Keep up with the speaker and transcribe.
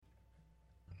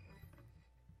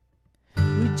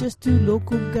just two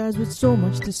local guys with so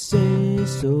much to say.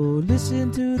 So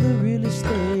listen to the real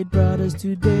estate brothers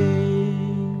today.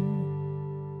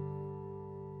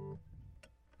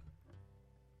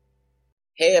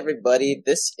 Hey everybody,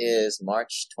 this is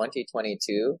March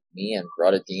 2022. Me and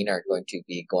Brother Dean are going to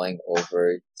be going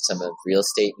over some of real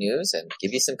estate news and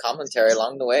give you some commentary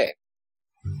along the way.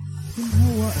 In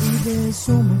Hawaii there's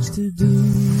so much to do.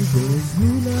 There's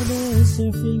hula, there's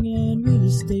surfing and real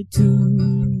estate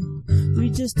too. We're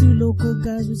just two local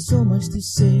guys with so much to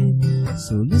say.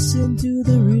 So listen to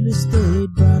the real estate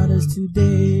brothers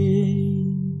today.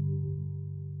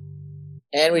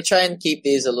 And we try and keep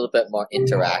these a little bit more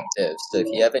interactive. So if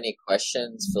you have any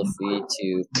questions, feel free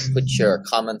to put your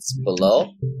comments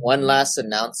below. One last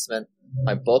announcement.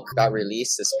 My book got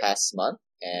released this past month.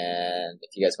 And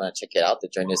if you guys want to check it out, The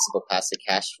Journey to Simple Passive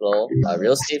Cash Flow,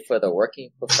 Real Estate for the Working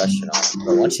Professional. So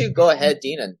why don't you go ahead,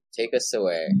 Dean, and take us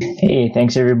away. Hey,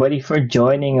 thanks everybody for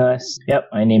joining us. Yep,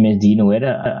 my name is Dean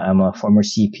Ueda. I'm a former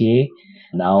CPA,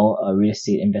 now a real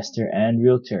estate investor and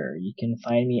realtor. You can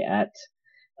find me at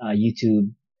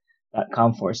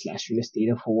youtube.com/real estate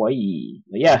of Hawaii.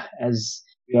 But yeah, as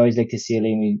we always like to say,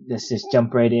 let's just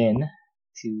jump right in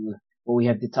to what we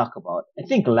have to talk about. I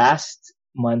think last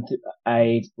month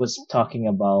I was talking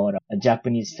about a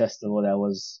Japanese festival that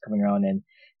was coming around, and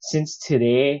since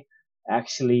today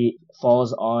actually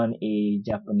falls on a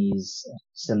Japanese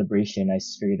celebration, I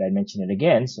figured I'd mention it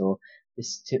again. So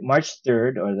this March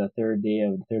 3rd, or the third day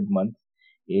of the third month,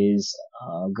 is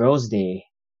Girls' Day,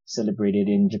 celebrated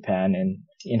in Japan and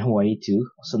in Hawaii too,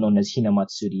 also known as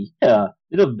Hinamatsuri.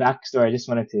 Little backstory, I just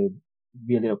wanted to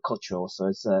be a little cultural. So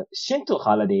it's a Shinto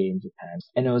holiday in Japan,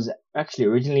 and it was actually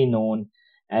originally known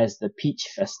as the Peach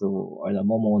Festival, or the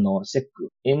Momo no Sekku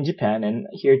in Japan. And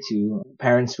here too,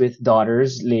 parents with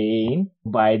daughters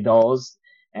buy dolls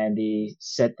and they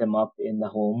set them up in the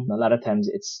home. A lot of times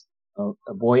it's a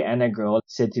boy and a girl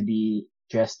said to be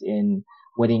dressed in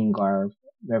wedding garb,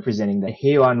 representing the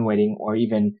Heian wedding or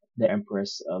even the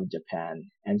Empress of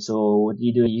Japan. And so what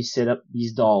you do, you set up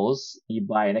these dolls, you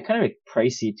buy, and they're kind of like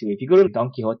pricey too. If you go to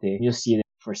Don Quixote, you'll see them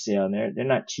for sale, and they're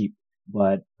not cheap.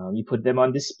 But you put them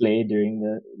on display during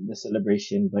the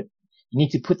celebration, but you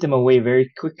need to put them away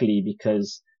very quickly,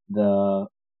 because the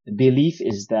belief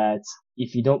is that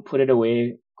if you don't put it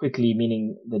away quickly,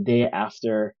 meaning the day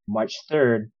after March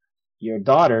 3rd, your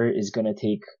daughter is going to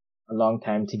take a long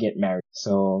time to get married.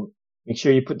 So make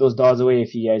sure you put those dolls away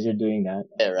if you guys are doing that.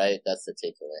 Yeah, right. That's the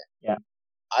takeaway. Yeah.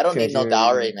 I don't need no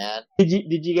dowry, man.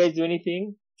 Did you guys do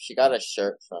anything? She got a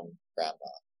shirt from grandma.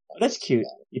 Oh, that's cute.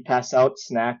 You pass out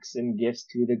snacks and gifts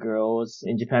to the girls.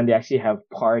 In Japan, they actually have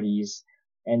parties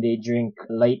and they drink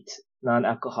light,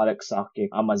 non-alcoholic sake,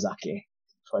 amazake,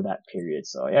 for that period.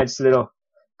 So yeah, it's a little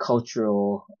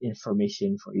cultural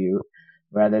information for you,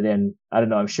 rather than, I don't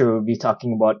know, I'm sure we'll be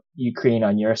talking about Ukraine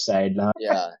on your side. Huh?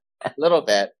 Yeah, a little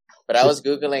bit. But I was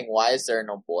Googling, why is there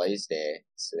no Boys' Day?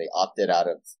 So they opted out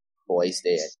of Boys'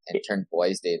 Day and turned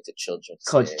Boys' Day into Children's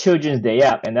Day. Children's Day,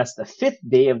 yeah. And that's the 5th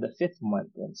day of the 5th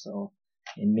month. And so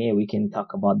in May, we can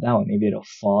talk about that one. Maybe it'll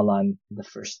fall on the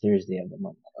first Thursday of the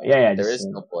month. Yeah. There is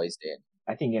no Boys' Day.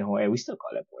 I think in Hawaii, we still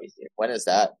call it Boys' Day. When is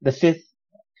that? The 5th.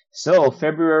 So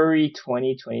February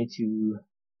 2022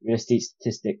 real estate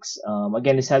statistics.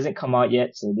 Again, this hasn't come out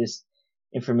yet. So this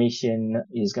information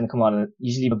is going to come out.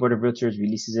 Usually the Board of Realtors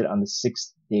releases it on the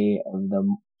 6th day of the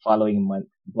following month.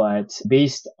 But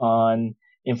based on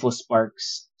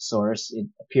InfoSpark's source, it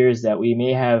appears that we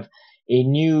may have a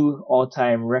new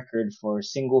all-time record for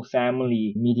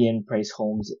single-family median price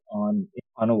homes on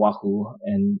Oahu,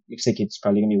 and looks like it's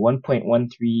probably going to be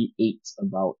 1.138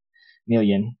 about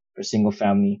million for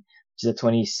single-family, which is a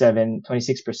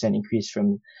 26% increase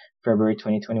from February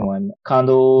 2021.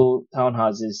 Condo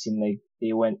townhouses seem like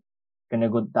they gonna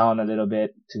go down a little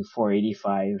bit to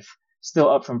 485, still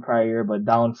up from prior year, but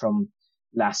down from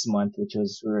last month,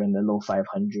 we're in the low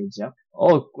 500s. Yeah.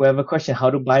 Oh, we have a question. How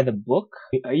to buy the book?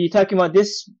 Are you talking about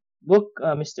this book,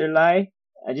 Mr. Lai?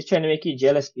 I'm just trying to make you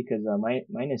jealous because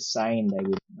mine is signed.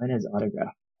 Mine has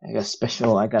autograph. I got a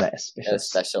special.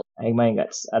 Mine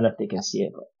got. I don't know if they can see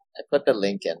it, but I put the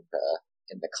link in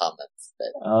the comments.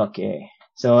 Okay.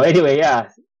 So anyway, yeah.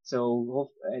 So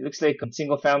it looks like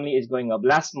single family is going up.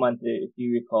 Last month, if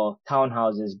you recall,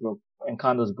 townhouses and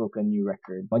condos broke a new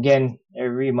record. Again,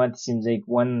 every month seems like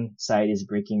one side is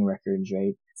breaking records,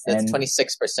 right? That's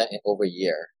 26% over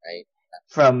year, right?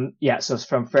 From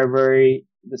February,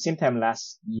 the same time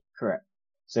last year, correct.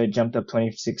 So it jumped up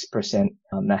 26%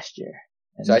 last year.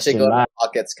 And so I should go to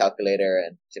Pocket's calculator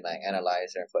and to my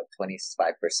analyzer and put 25%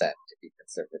 to be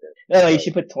conservative. No, you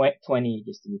should put 20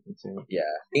 just to be conservative. Yeah.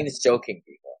 Dean is joking,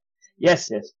 people.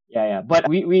 Yes. Yeah. But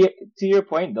we, to your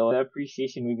point though, the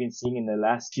appreciation we've been seeing in the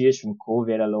last years from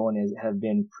COVID alone have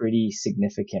been pretty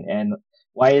significant. And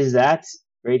why is that?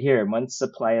 Right here, month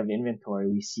supply of inventory.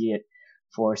 We see it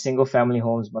for single family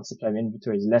homes. Month supply of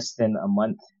inventory is less than a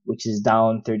month, which is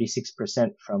down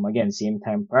 36% from, again, same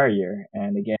time prior year.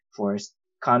 And again, for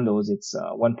condos, it's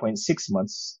 1.6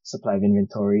 months supply of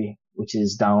inventory, which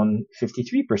is down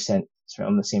 53%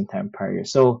 from the same time prior year.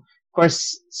 So, of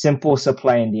course, simple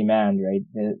supply and demand, right?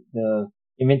 The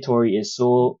inventory is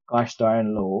so gosh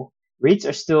darn low. Rates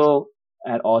are still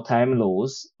at all-time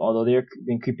lows, although they've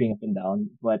been creeping up and down.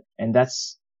 And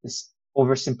that's this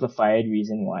oversimplified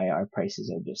reason why our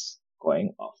prices are just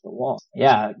going off the wall.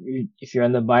 Yeah, if you're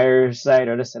on the buyer side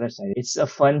or the seller side, it's a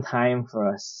fun time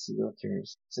for us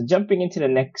realtors. So jumping into the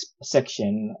next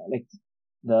section, like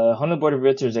the Honolulu Board of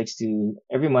Realtors likes to,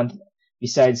 every month,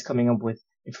 besides coming up with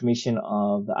information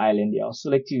of the island, they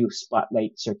also like to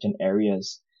spotlight certain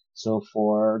areas. So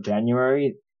for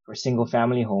January, for single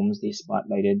family homes, they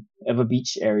spotlighted Ewa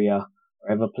Beach area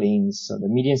or Ewa Plains. So the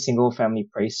median single family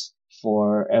price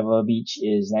for Ewa Beach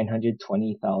is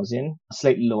 $920,000,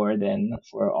 slightly lower than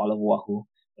for all of Oahu.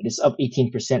 But it's up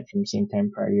 18% from same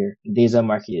time prior year. The days on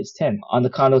market is 10. On the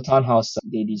condo townhouse,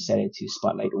 they decided to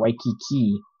spotlight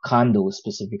Waikiki condos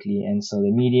specifically. And so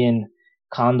the median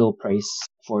condo price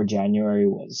for January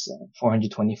was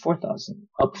 $424,000,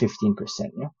 up 15%.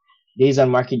 Yeah. Days on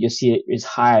market, you'll see it is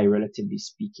high, relatively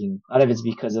speaking. A lot of it's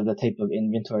because of the type of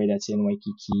inventory that's in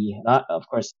Waikiki. Not, of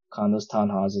course, condos,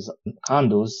 townhouses,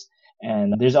 condos.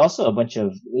 And there's also a bunch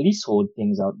of leasehold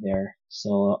things out there.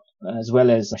 So, as well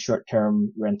as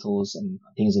short-term rentals and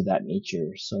things of that nature.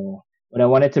 So, what I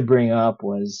wanted to bring up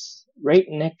was right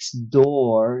next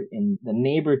door in the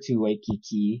neighbor to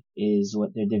Waikiki is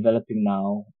what they're developing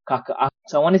now, Kaka'ako.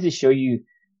 So I wanted to show you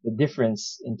the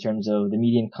difference in terms of the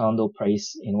median condo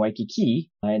price in Waikiki.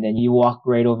 And then you walk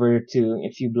right over to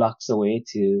a few blocks away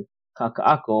to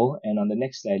Kaka'ako. And on the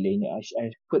next slide, I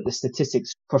put the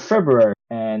statistics for February.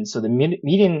 And so the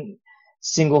median no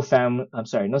single family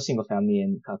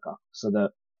in Kaka'ako. So the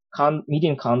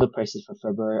median condo prices for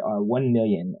February are $1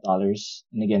 million.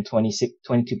 And again, 22%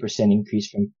 increase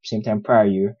from same time prior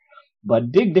year.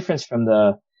 But big difference from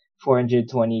the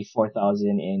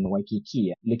 424,000 in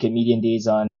Waikiki. Look at median days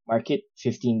on market,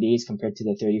 15 days compared to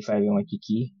the 35 in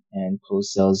Waikiki, and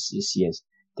closed sales you see as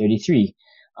 33.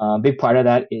 Big part of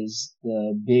that is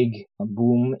the big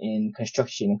boom in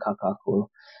construction in Kaka'ako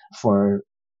for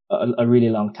a really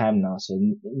long time now. So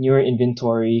newer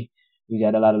inventory, we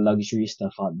got a lot of luxury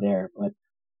stuff out there. But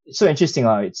it's so interesting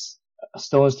how it's a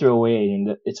stone's throw away,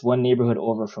 and it's one neighborhood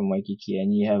over from Waikiki,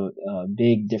 and you have a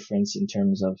big difference in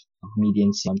terms of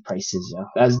median prices.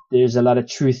 Yeah. As there's a lot of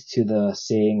truth to the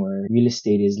saying where real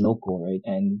estate is local, right?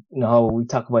 And you know how we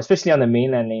talk about, especially on the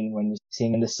mainland lane, when you're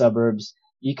saying in the suburbs,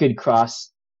 you could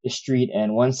cross the street,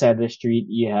 and one side of the street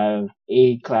you have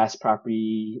A-class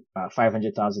property,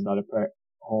 $500,000 per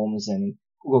homes, and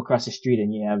go across the street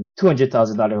and you have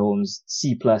 $200,000 homes,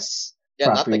 C-plus. Yeah,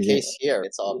 not the case here.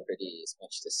 It's all pretty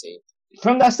much the same.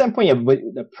 From that standpoint, yeah, but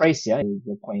the price, yeah,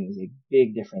 the point is a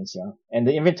big difference, yeah. And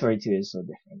the inventory too is so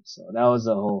different. So that was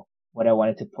what I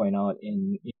wanted to point out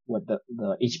in what the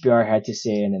HBR had to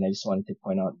say, and then I just wanted to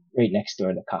point out right next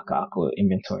door the Kaka'ako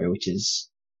inventory, which is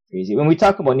crazy. When we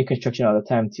talk about new construction all the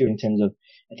time too, in terms of,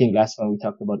 I think last one we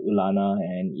talked about Ulana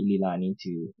and Ililani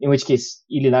too. In which case,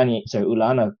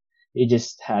 Ulana, they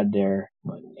just had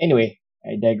but anyway,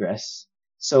 I digress.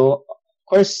 So,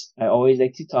 of course, I always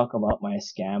like to talk about my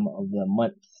scam of the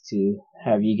month to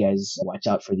have you guys watch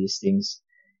out for these things.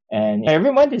 And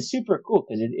every month is super cool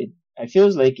because I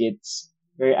feels like it's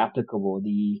very applicable.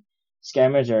 The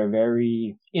scammers are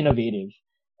very innovative.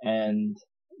 And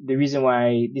the reason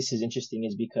why this is interesting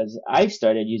is because I've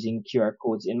started using QR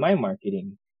codes in my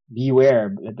marketing.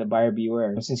 Beware, let the buyer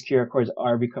beware. Since QR codes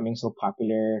are becoming so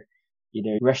popular,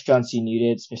 either restaurants you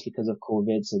need it, especially because of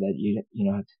COVID, so that you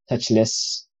have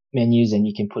touchless menus and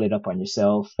you can pull it up on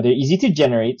yourself. They're easy to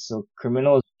generate, so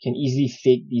criminals can easily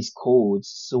fake these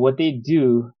codes. So what they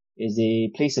do is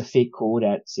they place a fake code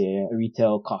at, say, a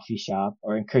retail coffee shop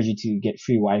or encourage you to get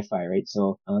free Wi-Fi, right?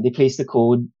 So they place the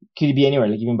code, could be anywhere,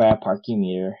 like even buy a parking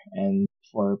meter and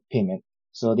for payment.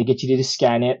 So they get you to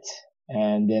scan it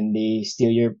and then they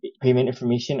steal your payment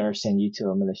information or send you to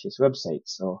a malicious website.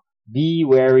 So be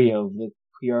wary of the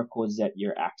QR codes that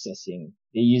you're accessing.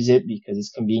 They use it because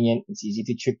it's convenient. It's easy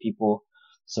to trick people.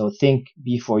 So think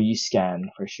before you scan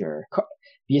for sure.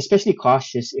 Be especially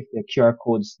cautious if the QR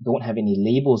codes don't have any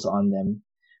labels on them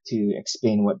to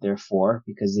explain what they're for,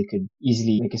 because they could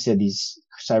easily, like I said, these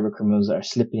cyber criminals are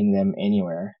slipping them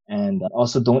anywhere. And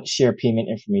also don't share payment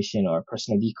information or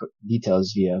personal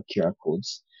details via QR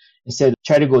codes. Instead,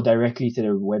 try to go directly to the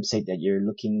website that you're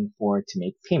looking for to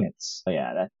make payments. So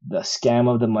yeah, that's the scam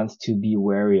of the month to be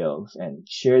wary of, and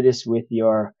share this with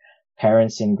your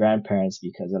parents and grandparents,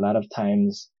 because a lot of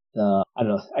times I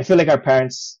feel like our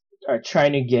parents are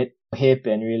trying to get hip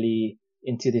and really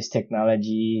into this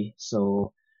technology.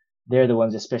 So they're the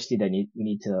ones especially that we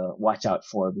need to watch out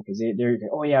for, because they're,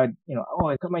 oh yeah, I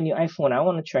got my new iPhone. I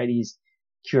want to try these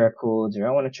QR codes, or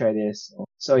I want to try this.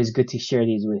 It's always good to share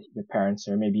these with your parents,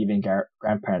 or maybe even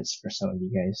grandparents for some of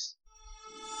you guys.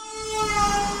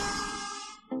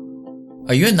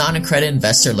 Are you a non-accredited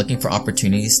investor looking for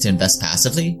opportunities to invest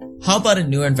passively? How about a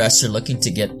newer investor looking to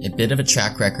get a bit of a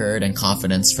track record and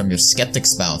confidence from your skeptic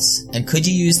spouse? And could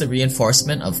you use the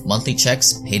reinforcement of monthly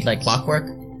checks paid like clockwork?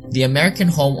 The American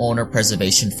Homeowner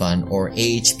Preservation Fund, or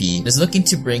AHP, is looking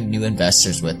to bring new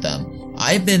investors with them.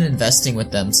 I've been investing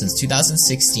with them since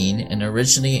 2016, and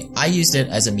originally I used it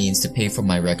as a means to pay for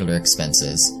my regular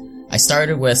expenses. I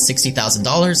started with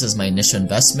 $60,000 as my initial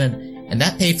investment, and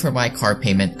that paid for my car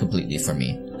payment completely for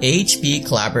me. AHP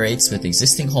collaborates with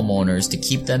existing homeowners to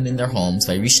keep them in their homes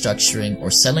by restructuring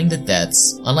or selling the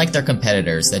debts, unlike their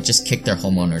competitors that just kick their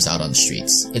homeowners out on the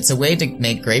streets. It's a way to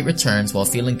make great returns while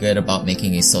feeling good about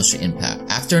making a social impact.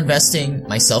 After investing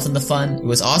myself in the fund, it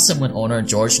was awesome when owner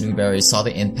George Newberry saw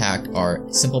the impact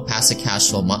our Simple Passive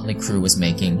Cashflow monthly crew was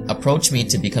making, approached me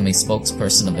to become a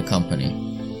spokesperson of the company.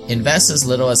 Invest as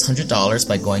little as $100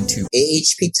 by going to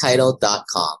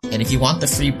ahptitle.com. And if you want the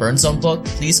free Burn Zone book,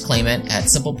 please claim it at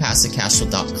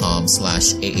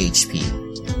simplepassivecashflow.com/AHP.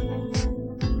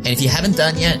 And if you haven't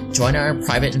done yet, join our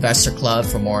private investor club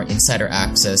for more insider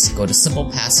access. Go to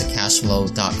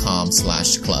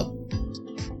simplepassivecashflow.com/club.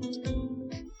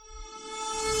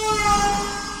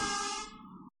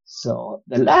 So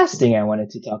the last thing I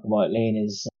wanted to talk about, Lane,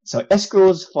 is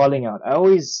escrows falling out. I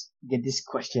always get this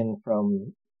question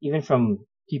from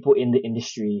people in the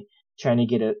industry trying to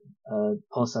get a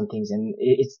pulse on things, and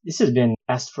this has been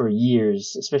asked for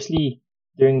years, especially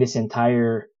during this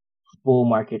entire bull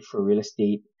market for real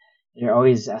estate. They're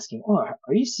always asking, "Oh,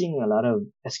 are you seeing a lot of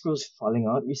escrows falling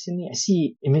out recently? I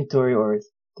see inventory or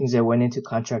things that went into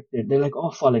contract. They're like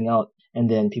all falling out." And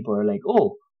then people are like,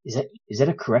 "Oh, is that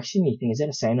a correction? You think is that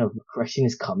a sign of correction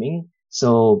is coming?"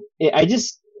 So I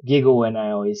just giggle when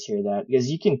I always hear that, because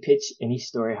you can pitch any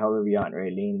story however you want,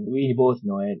 right, Lane? We both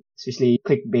know it, especially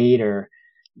clickbait or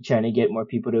trying to get more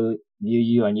people to view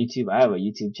you on YouTube. I have a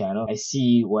YouTube channel. I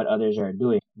see what others are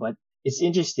doing, but it's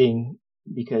interesting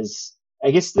because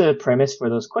I guess the premise for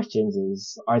those questions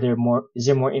is there more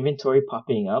inventory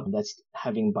popping up that's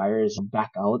having buyers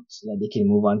back out so that they can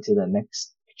move on to the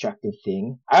next attractive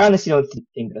thing? I honestly don't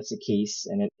think that's the case,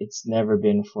 and it's never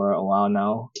been for a while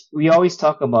now. We always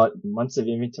talk about months of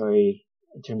inventory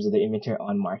in terms of the inventory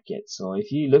on market. So if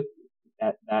you look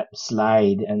at that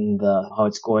slide and how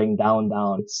it's going down,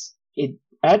 it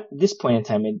at this point in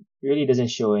time, it really doesn't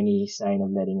show any sign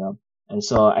of letting up. And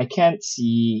so I can't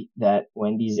see that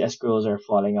when these escrows are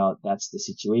falling out, that's the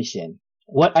situation.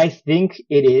 What I think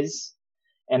it is,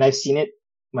 and I've seen it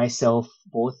myself,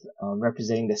 both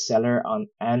representing the seller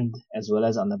and as well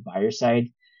as on the buyer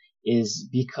side, is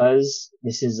because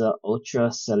this is a ultra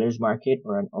seller's market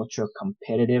or an ultra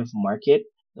competitive market.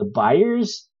 The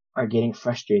buyers are getting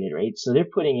frustrated, right? So they're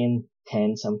putting in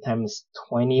 10, sometimes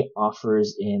 20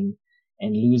 offers in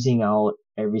and losing out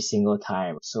every single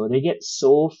time. So they get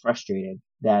so frustrated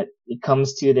that it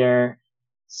comes to their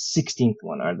 16th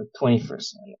one or the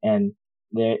 21st one, and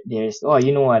there's, oh,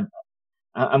 you know what?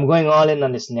 I'm going all in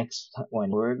on this next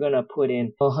one. We're gonna put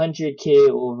in 100K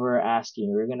over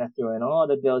asking. We're gonna throw in all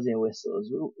the bells and whistles.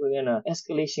 We're gonna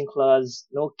escalation clause,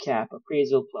 no cap,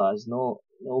 appraisal clause, no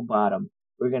bottom.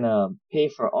 We're gonna pay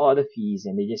for all the fees,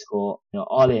 and they just go,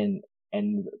 all in.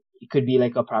 And it could be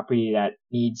like a property that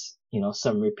needs,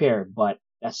 some repair, but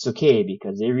that's okay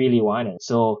because they really want it.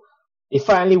 So they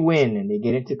finally win and they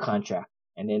get into contract,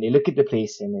 and then they look at the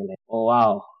place and they're like, oh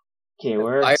wow, okay,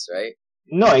 we're Buyers, right?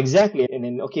 No, exactly. And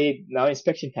then, okay, now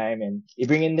inspection time, and they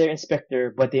bring in their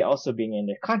inspector, but they also bring in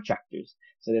their contractors.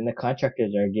 So then the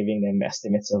contractors are giving them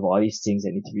estimates of all these things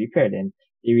that need to be repaired. And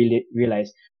they really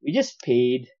realize we just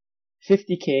paid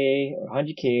 50K or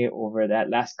 100K over that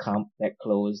last comp that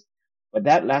closed. But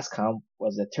that last comp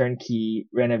was a turnkey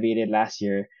renovated last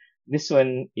year. This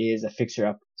one is a fixer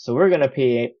up. So we're going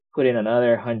to put in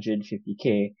another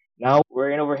 150K. Now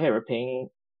we're in overhead. We're paying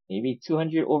maybe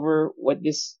 200 over what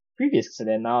this previous. So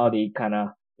then now they kind of,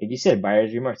 like you said,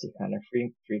 buyer's remorse, they kind of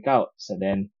freak out. So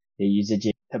then they use the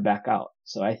J to back out.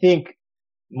 So I think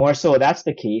more so that's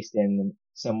the case than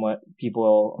somewhat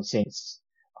people say it's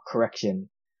a correction.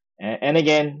 And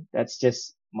again, that's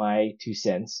just my 2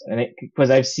 cents. And because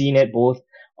I've seen it both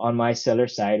on my seller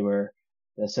side where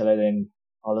the seller then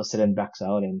all of a sudden backs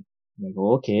out and I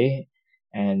go, okay.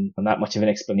 And not much of an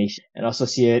explanation. And also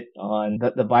see it on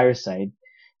the buyer side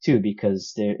too,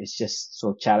 because it's just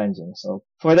so challenging. So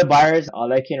for the buyers,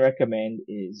 all I can recommend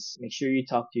is make sure you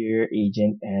talk to your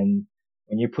agent, and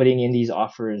when you're putting in these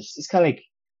offers, it's kind of like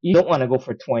you don't want to go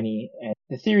for 20. And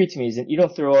the theory to me is that you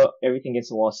don't throw everything against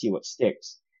the wall, see what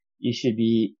sticks. You should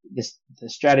be, the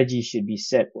strategy should be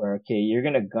set where, okay, you're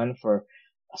going to gun for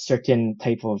a certain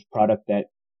type of product that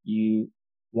you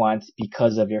want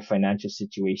because of your financial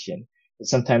situation. But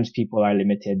sometimes people are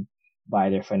limited by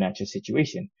their financial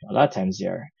situation. A lot of times they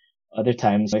are. Other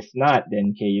times, if not,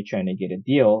 then okay, you're trying to get a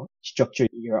deal, structure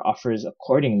your offers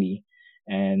accordingly.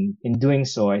 And in doing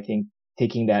so, I think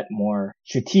taking that more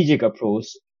strategic approach,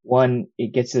 one,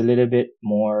 it gets a little bit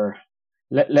more,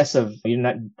 less of, you're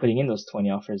not putting in those 20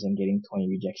 offers and getting 20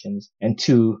 rejections. And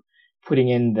two, putting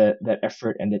in that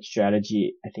effort and that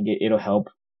strategy, I think it'll help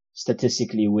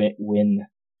statistically win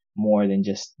more than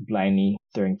just blindly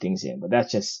throwing things in. But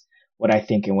that's just what I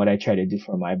think and what I try to do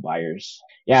for my buyers.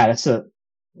 Yeah, that's the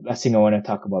last thing I want to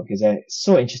talk about because it's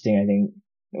so interesting, I think,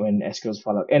 when escrows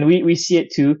follow up. And we see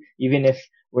it too, even if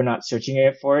we're not searching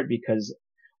it for it, because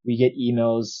we get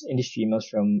emails, industry emails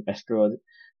from escrow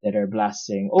that are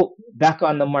blasting, oh, back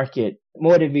on the market,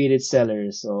 motivated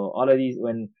sellers. So all of these,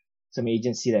 when some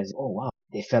agents see that, oh wow,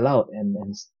 they fell out and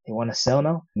they want to sell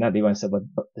now. Not they want to sell, but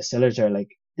the sellers are like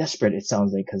desperate, it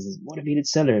sounds like, because it's motivated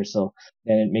sellers. So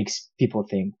then it makes people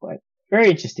think, but very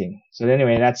interesting. So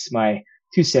anyway, that's my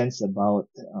 2 cents about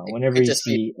whenever you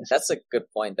see. That's a good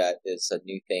point. That is a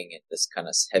new thing in this kind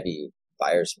of heavy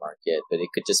buyer's market, but it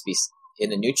could just be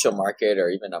in a neutral market or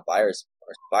even a buyer's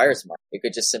market. It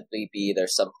could just simply be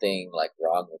there's something like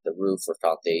wrong with the roof or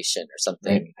foundation or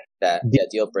something that a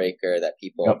deal breaker that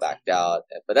people backed out.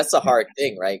 But that's a hard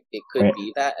thing, right? It could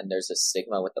be that, and there's a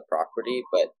stigma with the property,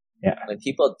 but when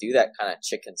people do that kind of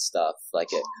chicken stuff,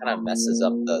 like it kind of messes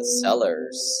up the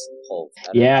seller's whole.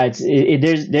 Yeah,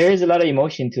 there is a lot of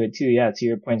emotion to it too. Yeah, to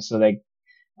your point. So like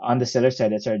on the seller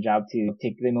side, that's our job to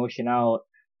take the emotion out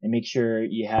and make sure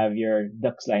you have your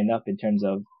ducks lined up in terms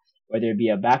of whether it be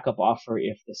a backup offer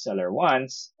if the seller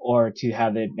wants, or to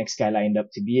have the next guy lined up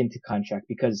to be into contract.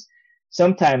 Because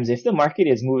sometimes if the market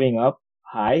is moving up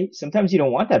high, sometimes you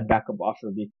don't want that backup offer.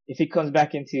 If it comes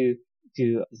back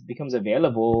becomes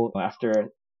available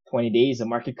after 20 days, the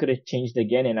market could have changed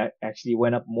again and actually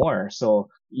went up more. So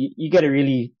you got to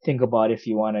really think about if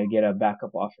you want to get a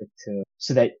backup offer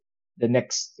so that the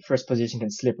next first position can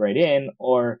slip right in,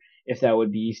 or if that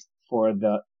would be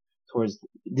towards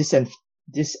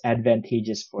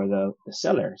disadvantageous for the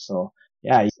seller. So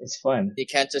yeah, it's fun. You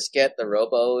can't just get the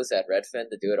robos at Redfin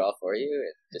to do it all for you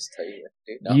and just tell you what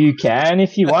to do. No. You can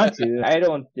if you want to. I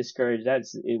don't discourage that.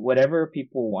 It's whatever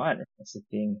people want. That's the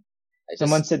thing.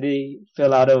 Someone said they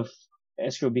fell out of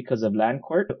escrow because of land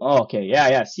court. Oh, okay.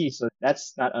 Yeah. See, so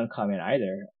that's not uncommon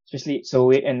either. Especially,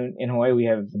 so in Hawaii, we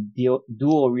have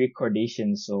dual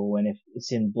recordation. So when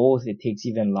it's in both, it takes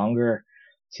even longer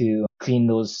to clean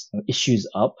those issues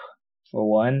up. For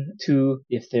one. Two,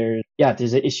 if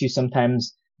there's an issue,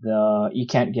 sometimes you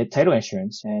can't get title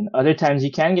insurance, and other times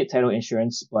you can get title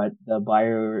insurance, but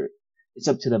it's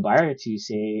up to the buyer to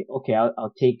say, okay,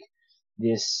 I'll take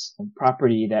this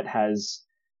property that has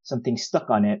something stuck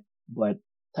on it, but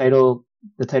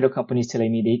the title company is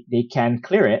telling me they can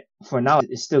clear it. For now,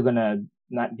 it's still gonna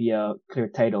not be a clear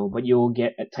title, but you'll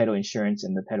get a title insurance,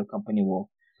 and the title company will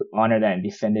honor that and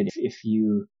defend it if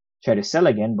you try to sell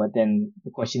again. But then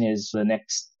the question is, the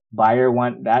next buyer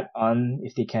want that on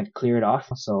if they can't clear it off.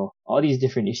 So all these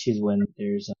different issues when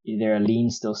there's either a lien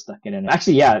still stuck in it.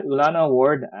 Actually, Ulana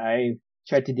Award, I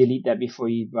tried to delete that before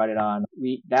you brought it on.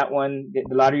 The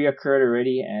lottery occurred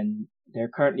already, and they're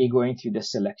currently going through the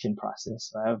selection process.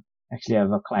 So I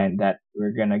have a client that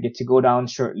we're gonna get to go down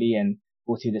shortly and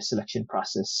go through the selection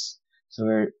process. So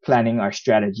we're planning our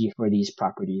strategy for these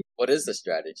properties. What is the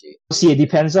strategy? See, it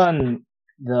depends on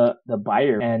the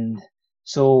buyer. And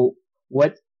so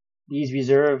what these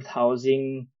reserved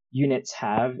housing units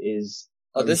have is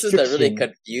this is the really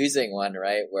confusing one,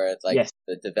 right? Where it's like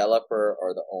the developer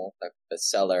or the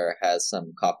seller has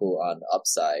some kapu on the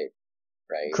upside,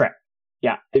 right? Correct.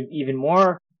 Yeah. Even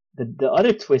more, the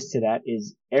other twist to that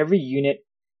is every unit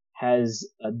has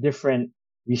a different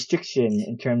restriction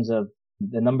in terms of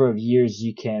the number of years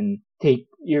you can take.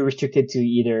 You're restricted to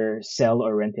either sell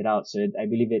or rent it out. So I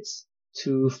believe it's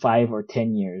 2, 5, or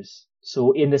 10 years.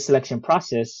 So in the selection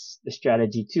process, the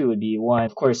strategy too would be one,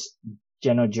 of course,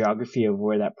 general geography of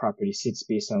where that property sits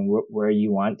based on where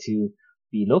you want to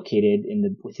be located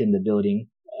within the building,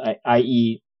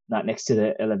 i.e. not next to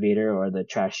the elevator or the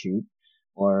trash chute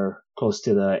or close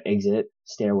to the exit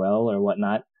stairwell or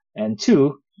whatnot. And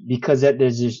two, because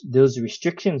those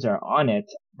restrictions are on it,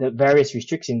 the various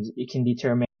restrictions, it can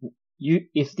determine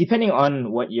if depending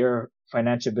on what your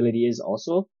financial ability is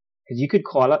also, because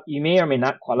you may or may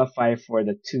not qualify for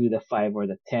the 2, the 5, or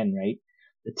the 10, right?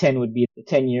 The 10 would be the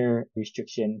 10-year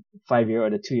restriction, 5-year or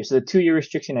the 2-year. So the 2-year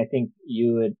restriction, I think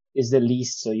is the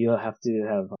least. So you'll have to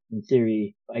have, in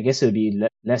theory, I guess it would be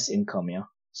less income, yeah.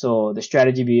 So the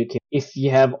strategy would be, okay, if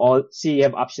you have you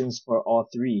have options for all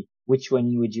 3, which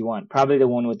one would you want? Probably the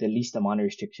one with the least amount of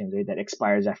restrictions, right? That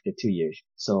expires after 2 years.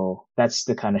 So that's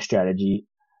the kind of strategy.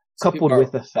 So Coupled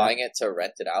with the fact, buying it to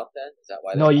rent it out then? Is that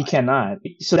why? No, you cannot.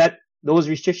 So those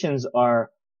restrictions are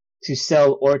to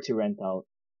sell or to rent out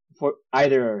for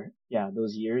either,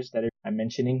 those years that I'm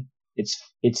mentioning.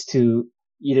 It's to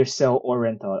either sell or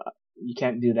rent out. You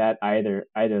can't do that either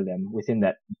of them within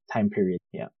that time period.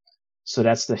 Yeah. So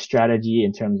that's the strategy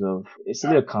in terms of, it's a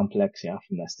little complex,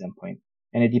 from that standpoint.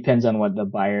 And it depends on what the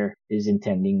buyer is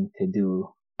intending to do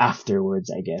afterwards,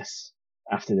 I guess,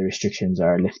 after the restrictions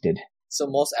are lifted. So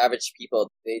most average people,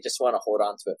 they just want to hold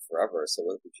on to it forever. So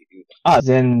what would you do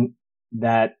then?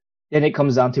 Then it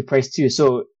comes down to price too.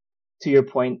 So to your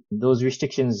point, those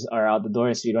restrictions are out the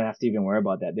door, so you don't have to even worry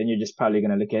about that. Then you're just probably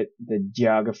going to look at the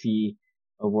geography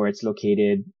of where it's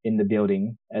located in the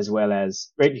building, as well as,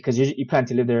 right? Because you plan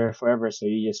to live there forever. So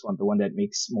you just want the one that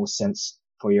makes most sense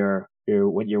for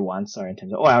what your wants are in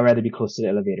terms of, I'd rather be close to the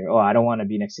elevator. I don't want to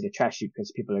be next to the trash chute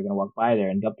because people are going to walk by there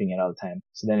and dumping it all the time.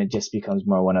 So then it just becomes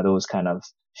more one of those kind of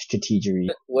strategery.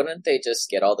 But wouldn't they just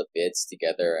get all the bids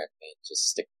together and just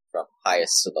stick from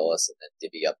highest to lowest and then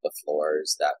divvy up the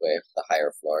floors that way, if the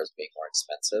higher floors being more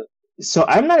expensive? So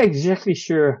I'm not exactly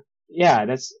sure. Yeah,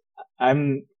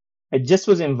 I just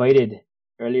was invited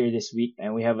earlier this week,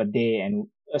 and we have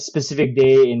a specific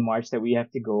day in March that we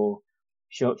have to go.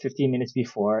 Show up 15 minutes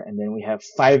before, and then we have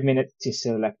 5 minutes to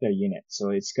select our unit. So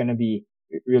it's going to be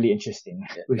really interesting.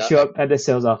 We show up at the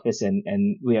sales office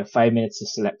and we have 5 minutes to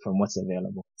select from what's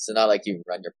available. So not like you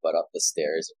run your butt up the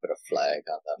stairs and put a flag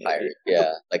on the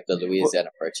higher, like the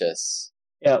Louisiana Purchase.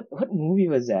 Yeah, what movie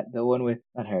was that? The one with,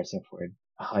 not Harrison Ford.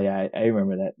 Oh yeah, I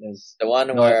remember that. The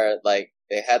one where like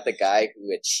they had the guy who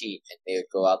would cheat and they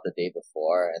would go out the day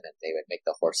before and then they would make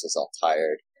the horses all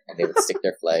tired. And they would stick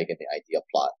their flag in the ideal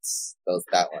plots.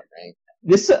 That one, right?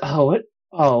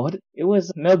 What? It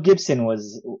was Mel Gibson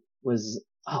was.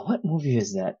 What movie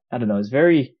is that? I don't know. It's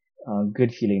very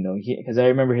good feeling though, because I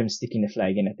remember him sticking the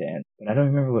flag in at the end, but I don't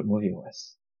remember what movie it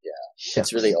was. Yeah, Shucks.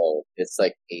 It's really old. It's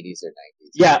like 80s or 90s.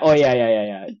 Yeah. Oh yeah.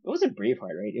 It wasn't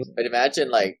Braveheart, right? But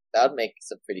imagine that would make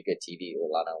some pretty good TV.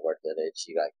 Ulana Ward Village.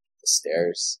 You got the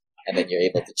stairs. And then you're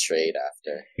able to trade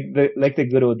after. Like the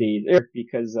good old days.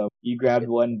 Because you grabbed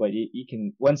one, but you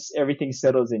can, once everything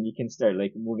settles in, you can start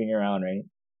like moving around, right?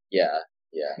 Yeah.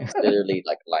 Literally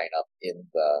like line up in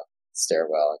the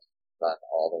stairwell and run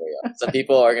all the way up. Some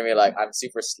people are going to be like, I'm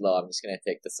super slow. I'm just going to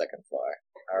take the second floor.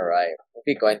 All right. We'll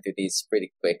be going through these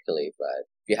pretty quickly, but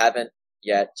if you haven't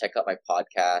yet, check out my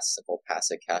podcast, Simple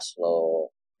Passive Cash Flow,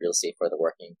 Real Estate for the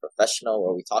Working Professional,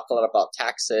 where we talk a lot about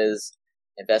taxes,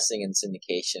 investing in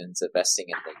syndications, investing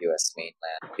in the U.S.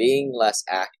 mainland, being less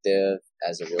active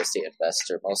as a real estate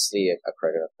investor, mostly a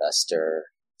credit investor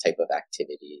type of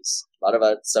activities. A lot of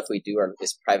the stuff we do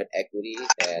is private equity,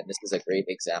 and this is a great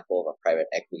example of a private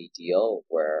equity deal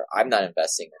where I'm not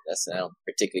investing in this, and I don't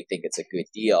particularly think it's a good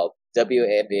deal.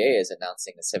 WAMBA is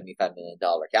announcing a $75 million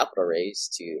capital raise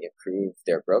to improve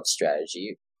their growth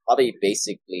strategy, probably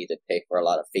basically to pay for a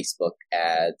lot of Facebook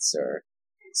ads or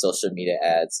social media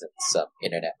ads and some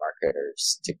internet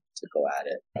marketers to go at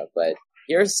it. But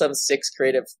here's some 6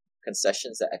 creative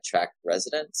concessions that attract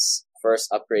residents.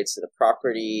 First, upgrades to the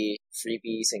property,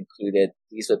 freebies included.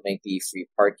 These would make the free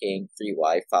parking, free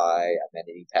Wi-Fi,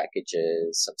 amenity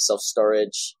packages, some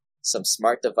self-storage, some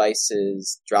smart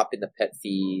devices, drop in the pet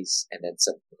fees, and then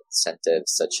some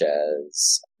incentives such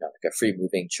as like a free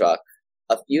moving truck.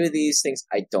 A few of these things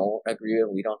I don't agree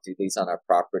with. We don't do these on our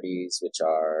properties,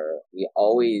 we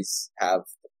always have,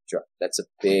 that's a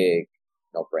big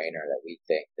no-brainer that we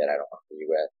think that I don't agree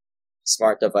with.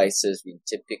 Smart devices, we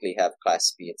typically have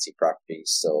Class B and C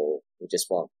properties, so we just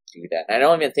won't do that. And I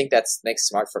don't even think that's makes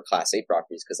smart for Class A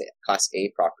properties, because Class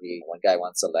A property, one guy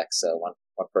wants Alexa, one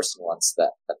person wants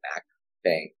the Mac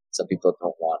thing. Some people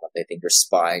don't want them. They think you're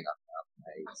spying on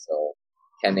them, right? So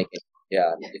can't make it.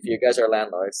 Yeah, if you guys are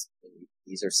landlords, you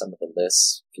these are some of the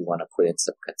lists if you want to put in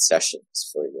some concessions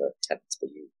for your tenants. But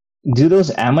you Do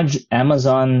those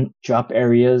Amazon drop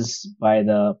areas by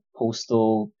the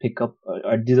postal pickup,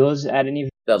 or do those add any?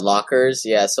 The lockers,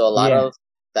 yeah. So a lot Yeah. of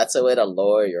that's a way to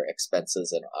lower your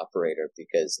expenses as an operator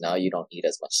because now you don't need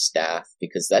as much staff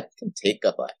because that can take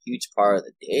up a huge part of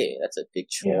the day. That's a big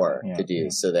chore Yeah, to do. yeah.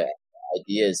 So the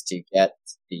idea is to get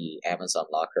the Amazon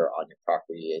locker on your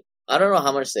property. I don't know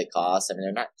how much they cost. I mean,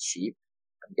 they're not cheap.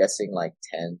 I'm guessing like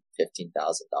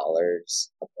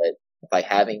 $10,000-$15,000. But by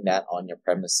having that on your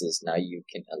premises, now you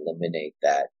can eliminate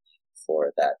that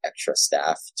for that extra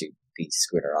staff to be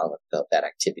screwing around with that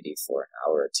activity for an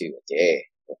hour or two a day.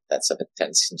 That some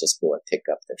tenants can just go and pick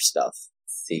up their stuff.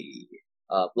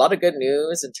 A lot of good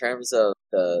news in terms of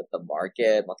the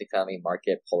market, multifamily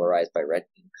market polarized by rent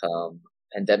income.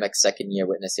 Pandemic second year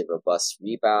witnessed a robust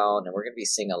rebound, and we're going to be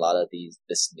seeing a lot of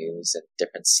this news in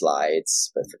different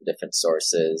slides, but from different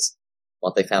sources.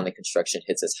 Multifamily construction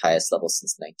hits its highest level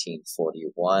since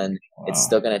 1941. Wow. It's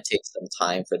still going to take some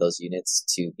time for those units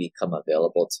to become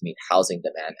available to meet housing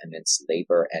demand amidst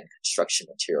labor and construction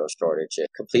material shortages.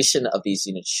 Completion of these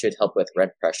units should help with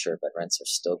rent pressure, but rents are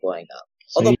still going up,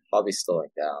 although probably slowing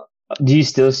down. Do you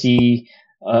still see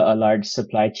a large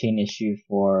supply chain issue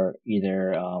for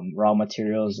either raw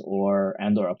materials or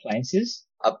appliances?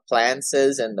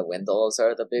 Appliances and the windows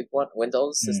are the big one.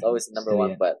 Windows is always the number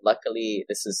one, but luckily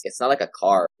it's not like a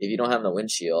car. If you don't have the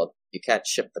windshield, you can't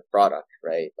ship the product,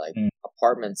 right? Like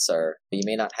apartments you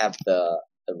may not have the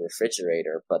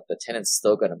refrigerator, but the tenant's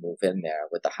still going to move in there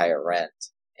with the higher rent.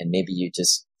 And maybe you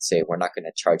just say, we're not going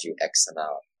to charge you X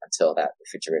amount until that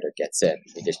refrigerator gets in.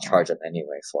 We just charge them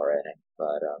anyway for it.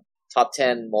 But top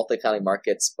 10 multifamily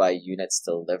markets by units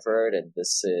delivered, and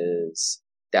this is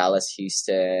Dallas,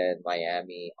 Houston,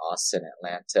 Miami, Austin,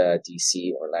 Atlanta,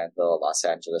 DC, Orlando, Los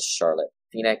Angeles, Charlotte,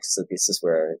 Phoenix. So this is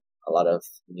where a lot of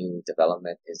new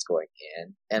development is going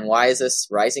in. And why is this?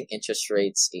 Rising interest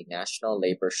rates, a national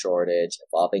labor shortage,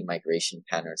 evolving migration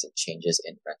patterns, and changes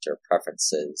in renter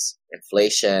preferences.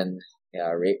 Inflation,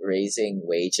 raising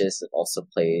wages have also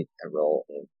played a role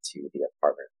into the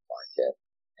apartment market.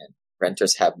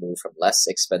 Renters have moved from less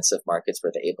expensive markets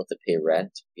where they're able to pay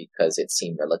rent because it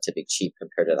seemed relatively cheap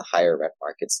compared to the higher rent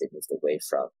markets they moved away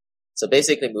from. So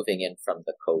basically moving in from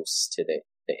the coast to the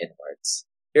inwards.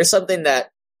 Here's something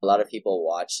that a lot of people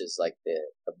watch is like the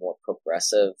more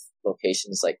progressive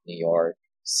locations like New York,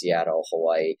 Seattle,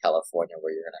 Hawaii, California,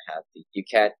 where you're going to have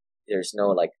there's no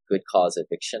like good cause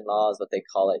eviction laws, what they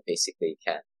call it. Basically, you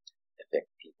can't evict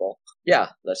people. Yeah,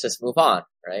 let's just move on,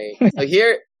 right? So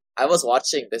here, I was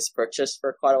watching this purchase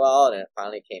for quite a while, and it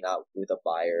finally came out who the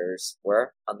buyers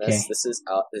were on this. Okay. This is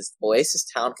this Oasis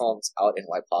Townhomes out in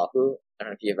Waipahu. I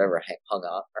don't know if you've ever hung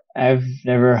out. I've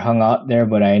never hung out there,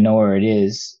 but I know where it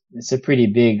is. It's a pretty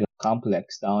big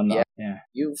complex down there. Yeah.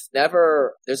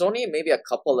 There's only maybe a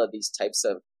couple of these types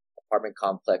of apartment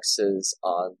complexes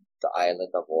on the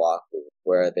island of Oahu,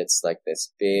 where it's like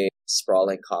this big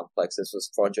sprawling complex. This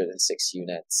was 406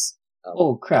 units.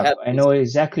 Oh crap! I know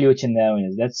exactly which one that one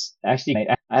is. That's actually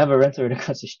I have a rental right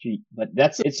across the street, but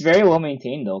it's very well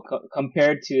maintained though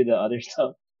compared to the other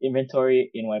stuff inventory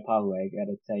in Waipahu. I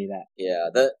gotta tell you that. Yeah,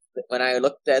 when I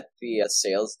looked at the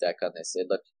sales deck on this,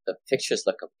 the pictures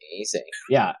look amazing.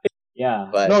 Yeah.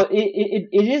 But no, it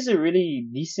is a really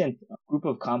decent group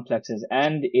of complexes,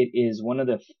 and it is one of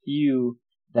the few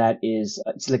that is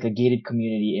it's like a gated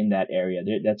community in that area.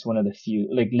 That's one of the few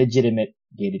like legitimate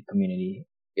gated community.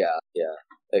 Yeah.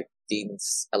 Like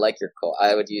I like your quote.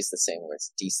 I would use the same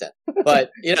words, decent.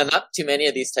 But, not too many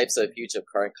of these types of huge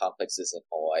apartment complexes in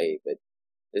Hawaii, but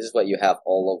this is what you have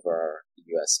all over the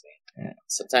U.S. main. Yeah.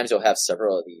 Sometimes you'll have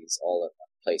several of these all in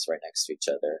one place right next to each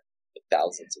other, like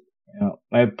thousands of them.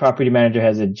 My property manager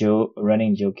has a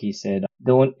running joke. He said,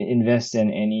 don't invest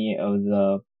in any of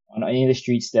the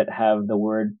streets that have the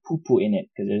word poo-poo in it,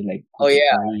 because there's like oh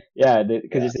yeah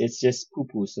because it's just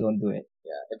poo-poo, so don't do it.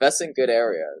 Yeah, invest in good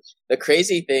areas. The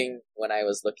crazy thing when I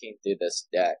was looking through this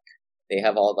deck, they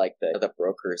have all like the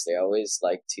brokers. They always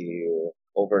like to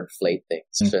overinflate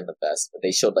things. They're the best. But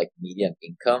they showed like median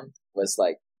income was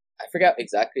like I forgot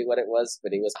exactly what it was,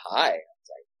 but it was high. I was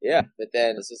like, yeah. But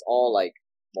then this is all like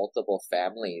multiple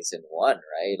families in one,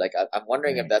 right? Like I'm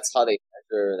wondering if that's how they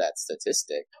measure that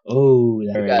statistic. Oh,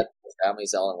 you got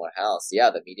families all in one house. Yeah,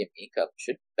 the median income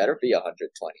should better be 120,000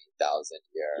 a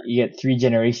year. You get 3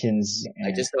 generations.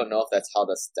 I just don't know if that's how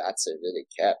the stats are really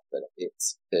kept, but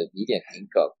it's the median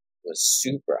income was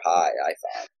super high, I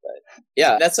thought. But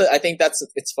yeah, I think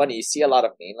it's funny. You see a lot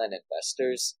of mainland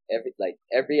investors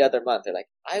every other month. They're like,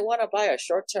 I want to buy a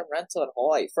short-term rental in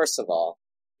Hawaii. First of all,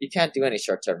 you can't do any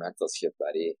short-term rentals here,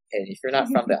 buddy. And if you're not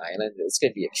from the island, it's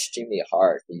going to be extremely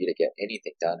hard for you to get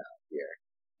anything done out here.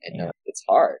 And it's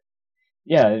hard.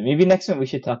 Yeah, maybe next one we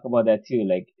should talk about that too.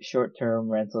 Like short-term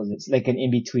rentals, it's like an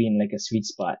in-between, like a sweet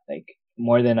spot, like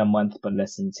more than a month but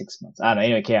less than 6 months. I don't know.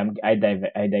 Anyway, okay, I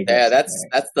digress. Yeah,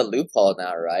 that's the loophole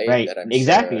now, right? Right, That I'm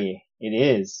exactly. It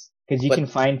is. Because you But- can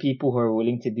find people who are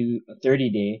willing to do a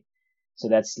 30-day, so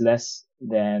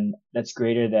that's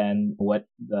greater than what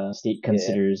the state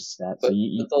considers that. But So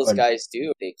you what those guys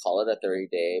do, they call it a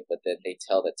 30-day, but then they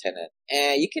tell the tenant,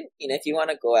 you can, if you want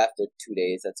to go after 2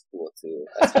 days, that's cool too.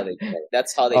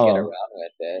 That's how they get around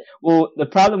with it. Well, the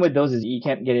problem with those is you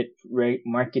can't get it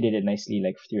marketed it nicely,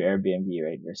 like through Airbnb,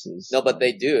 right? Versus No, but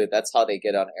they do. That's how they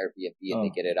get on Airbnb and they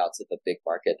get it out to the big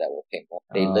market that will pay more.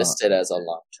 They list it as a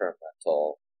long-term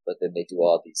rental, but then they do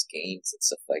all these games and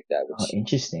stuff like that, which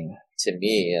interesting. to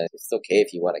me, it's okay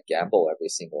if you want to gamble every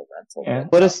single rental. Yeah.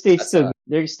 But the states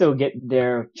they still get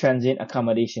their transient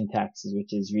accommodation taxes,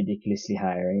 which is ridiculously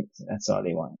high, right? That's all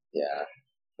they want. Yeah.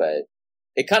 But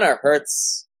it kind of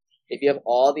hurts. If you have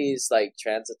all these like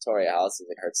transitory houses,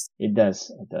 it hurts. It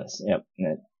does. Yep.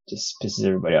 And it just pisses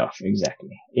everybody off. Exactly.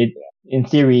 It, in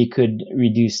theory, could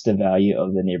reduce the value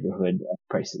of the neighborhood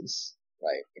prices.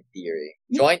 Right, in theory.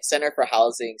 Joint Center for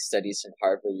Housing Studies from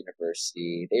Harvard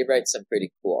University. They write some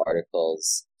pretty cool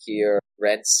articles. Here,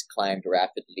 rents climbed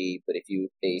rapidly, but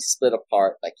they split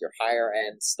apart like your higher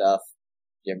end stuff,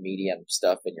 your medium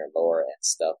stuff, and your lower end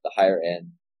stuff. The higher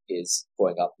end is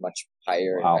going up much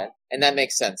higher in rent. And that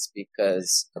makes sense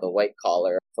because the white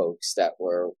collar folks that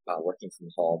were working from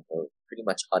home were pretty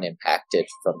much unimpacted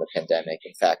from the pandemic.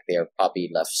 In fact, they are probably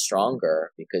left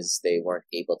stronger because they weren't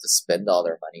able to spend all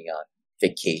their money on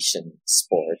vacation,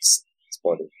 sporting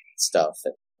stuff.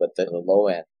 But the low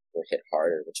end were hit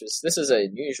harder, this is an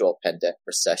unusual pandemic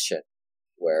recession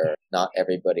where not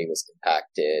everybody was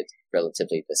impacted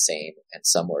relatively the same and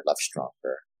some were left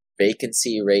stronger.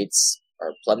 Vacancy rates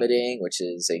are plummeting, which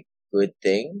is a good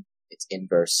thing. It's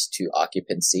inverse to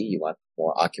occupancy. You want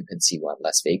more occupancy, you want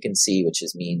less vacancy, which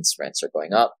means rents are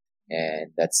going up.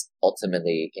 And that's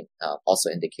ultimately also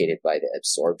indicated by the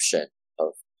absorption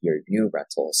of your new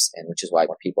rentals, and which is why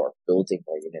more people are building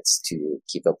more units to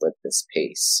keep up with this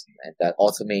pace. And that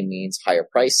ultimately means higher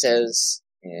prices.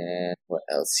 And what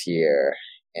else here?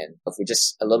 And if we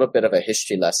just a little bit of a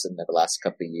history lesson in the last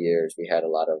couple of years, we had a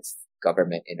lot of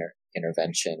government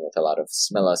intervention with a lot of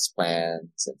stimulus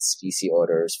plans and specie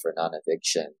orders for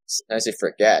non-evictions. As we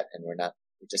forget, and we're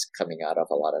just coming out of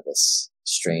a lot of this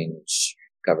strange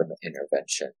government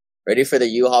intervention. Ready for the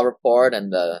U-Haul report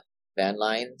and the van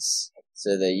lines?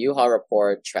 So the U-Haul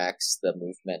report tracks the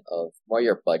movement of more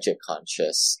your budget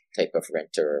conscious type of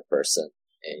renter or person.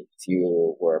 And if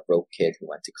you were a broke kid who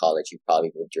went to college, you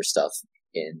probably moved your stuff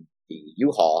in the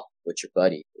U-Haul with your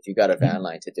buddy. If you got a van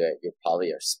line to do it, you're probably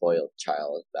a spoiled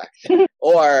child back then.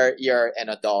 Or you're an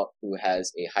adult who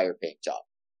has a higher paying job.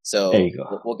 So there you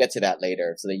go. We'll get to that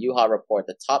later. So the U-Haul report,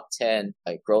 the top 10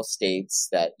 growth states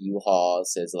that U-Haul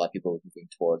says a lot of people are moving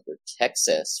toward were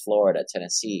Texas, Florida,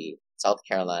 Tennessee, South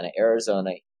Carolina,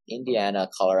 Arizona, Indiana,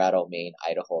 Colorado, Maine,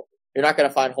 Idaho. You're not going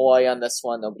to find Hawaii on this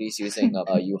one. Nobody's using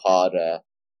a U-Haul to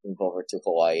move over to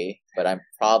Hawaii, but I'm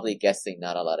probably guessing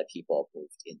not a lot of people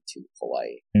moved into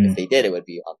Hawaii. If they did, it would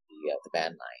be on the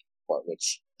van line, for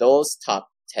which those top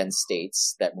 10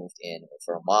 states that moved in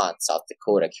were Vermont, South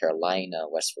Dakota, Carolina,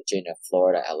 West Virginia,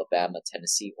 Florida, Alabama,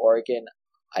 Tennessee, Oregon,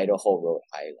 Idaho, Rhode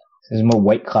Island. There's more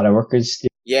white collar workers still.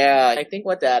 Yeah, I think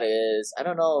what that is, I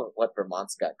don't know what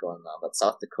Vermont's got going on, but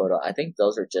South Dakota, I think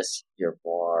those are just your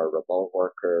more remote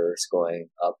workers going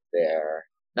up there.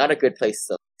 Not a good place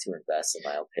to invest, in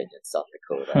my opinion, South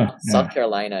Dakota. South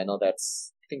Carolina, I know I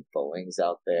think Boeing's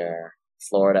out there.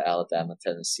 Florida, Alabama,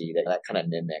 Tennessee, that kind of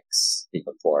mimics the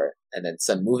report. And then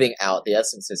some moving out, the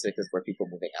essence is where people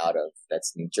moving out of.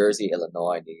 That's New Jersey,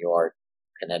 Illinois, New York,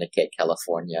 Connecticut,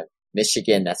 California,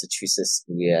 Michigan, Massachusetts,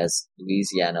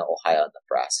 Louisiana, Ohio, and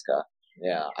Nebraska.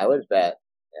 Yeah, I would bet,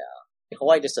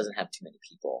 Hawaii just doesn't have too many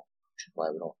people, which is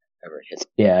why we don't ever hit.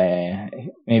 Yeah.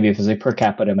 Maybe if it's like per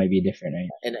capita, it might be different, right?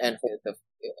 And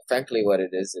frankly, what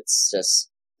it is, it's just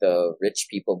the rich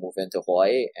people move into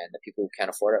Hawaii, and the people who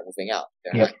can't afford it moving out.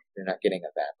 They're not getting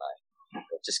a van line.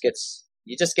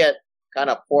 You just get kind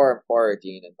of poorer and poorer,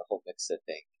 Dean, in the whole mix of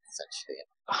things, essentially.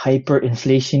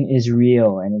 Hyperinflation is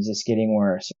real, and it's just getting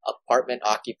worse. Apartment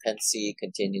occupancy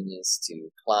continues to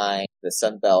climb. The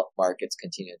Sunbelt markets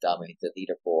continue to dominate the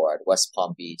leaderboard. West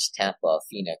Palm Beach, Tampa,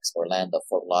 Phoenix, Orlando,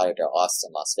 Fort Lauderdale, Austin,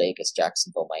 Las Vegas,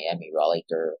 Jacksonville, Miami, Raleigh,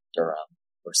 Durham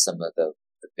were some of the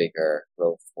bigger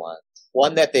growth ones.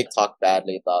 One that they talked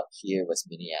badly about here was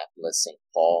Minneapolis, St.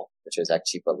 Paul, which was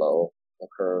actually below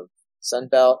curve.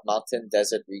 Sunbelt, mountain,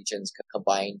 desert regions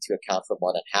combined to account for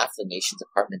more than half the nation's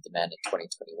apartment demand in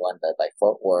 2021, led by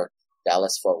Fort Worth,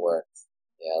 Dallas, Fort Worth.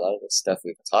 Yeah, a lot of the stuff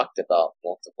we've talked about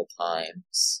multiple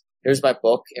times. Here's my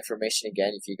book information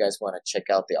again. If you guys want to check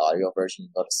out the audio version,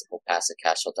 go to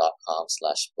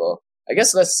simplepassivecashflow.com/book. I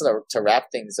guess to wrap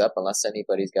things up, unless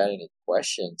anybody's got any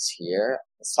questions here,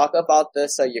 let's talk about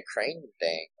this Ukraine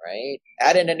thing, right?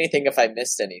 Add in anything if I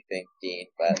missed anything, Dean,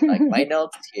 but like my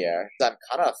notes here, I'm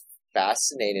kind of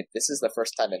fascinated. This is the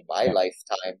first time in my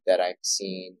lifetime that I'm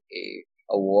seeing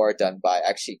a war done by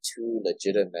actually two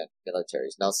legitimate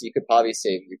militaries. Now, so you could probably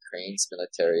say Ukraine's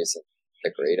military isn't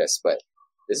the greatest, but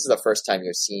this is the first time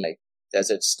you're seeing like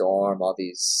Desert Storm, all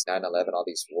these 9/11, all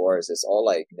these wars. It's all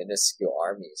like minuscule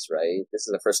armies, right? This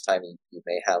is the first time you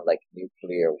may have like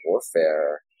nuclear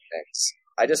warfare things.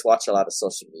 I just watch a lot of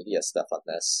social media stuff on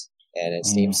this, and it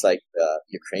seems like the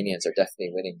Ukrainians are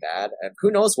definitely winning mad. And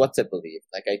who knows what to believe?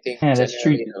 Like I think that's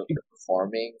true. They're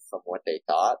performing from what they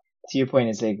thought. To your point,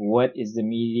 it's like, what is the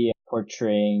media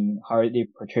portraying? How are they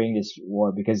portraying this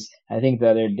war? Because I think the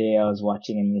other day I was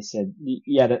watching and they said,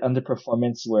 yeah, the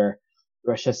underperformance where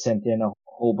Russia sent in a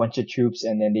whole bunch of troops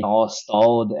and then they all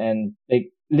stalled and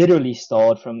like literally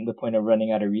stalled from the point of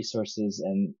running out of resources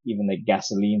and even like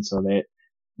gasoline. So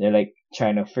they're like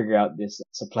trying to figure out this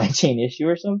supply chain issue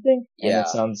or something. Yeah. And it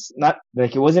sounds not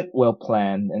like it wasn't well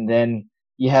planned. And then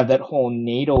you have that whole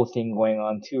NATO thing going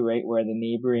on too, right? Where the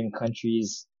neighboring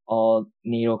countries, all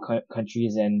NATO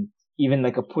countries, and even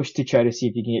like a push to try to see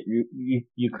if you can get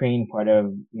Ukraine part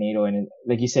of NATO. And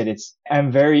like you said,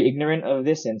 I'm very ignorant of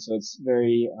this. And so it's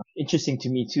very interesting to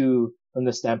me too, from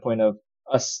the standpoint of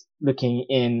us looking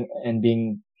in and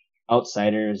being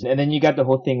outsiders. And then you got the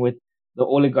whole thing with the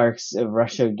oligarchs of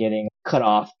Russia getting cut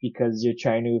off because you're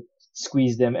trying to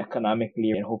squeeze them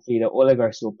economically. And hopefully the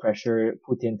oligarchs will pressure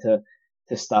Putin to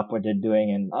stop what they're doing,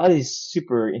 and all these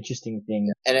super interesting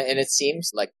things. And it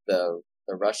seems like the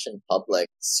Russian public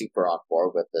is super on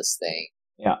board with this thing.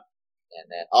 Yeah. And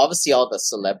then obviously all the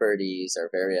celebrities are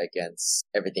very against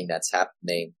everything that's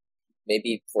happening.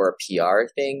 Maybe for a PR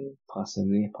thing.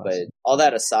 Possibly. But all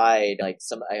that aside, like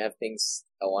I have things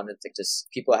I wanted to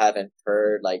people haven't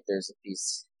heard, like there's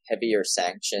these heavier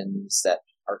sanctions that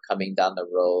are coming down the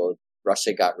road.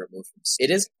 Russia got removed from. It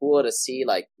is cool to see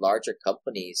like larger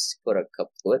companies put a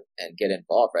kaput and get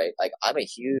involved, right? Like I'm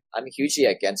hugely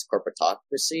against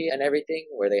corporatocracy and everything,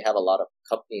 where they have a lot of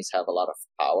companies have a lot of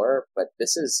power. But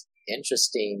this is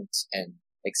interesting and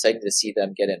exciting to see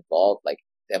them get involved, like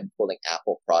them pulling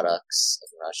Apple products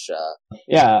in Russia.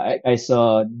 Yeah, I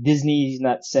saw Disney's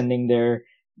not sending their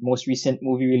most recent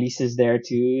movie releases there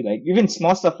too. Like even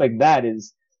small stuff like that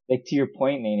is. Like to your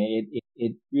point, Nene,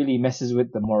 it really messes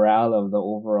with the morale of the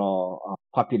overall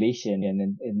population,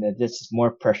 and there's just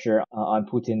more pressure on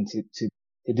Putin to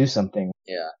do something.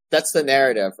 Yeah, that's the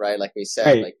narrative, right? Like we said,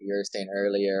 right. Like you were saying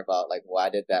earlier about like why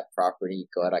did that property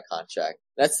go out of contract?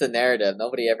 That's the narrative.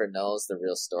 Nobody ever knows the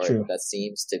real story. True. That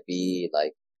seems to be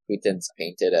like Putin's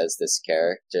painted as this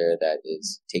character that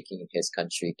is taking his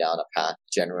country down a path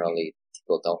generally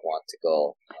people don't want to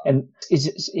go. And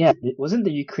wasn't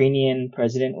the Ukrainian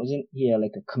president, wasn't he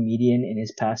like a comedian in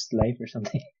his past life or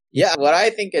something? Yeah, what I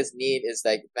think is neat is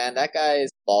like, man, that guy's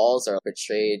balls are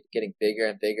portrayed getting bigger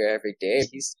and bigger every day.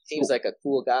 He seems like a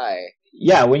cool guy.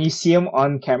 Yeah, when you see him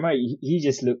on camera, he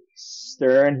just looks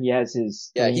stern. He has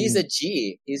his... Yeah, he's a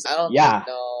G.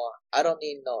 I don't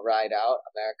need no ride out,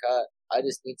 America. I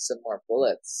just need some more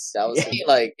bullets. That was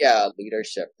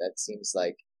leadership. That seems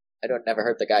like, never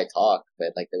heard the guy talk,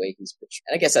 but like the way he's portrayed.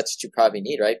 And I guess that's what you probably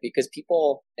need, right? Because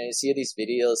people, and you see these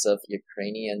videos of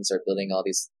Ukrainians are building all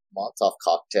these Molotov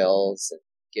cocktails and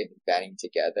banding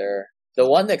together. The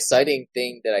one exciting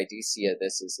thing that I do see of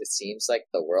this is it seems like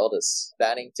the world is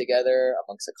banding together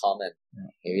amongst a common,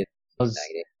 maybe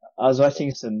uniting. I was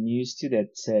watching some news too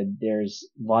that said there's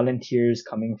volunteers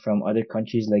coming from other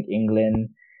countries like England,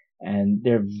 and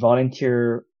they're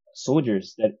volunteer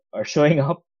soldiers that are showing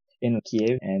up in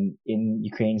Kiev and in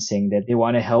Ukraine saying that they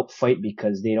want to help fight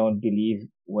because they don't believe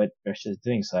what Russia's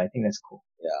doing. So I think that's cool.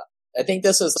 Yeah. I think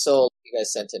this was, so you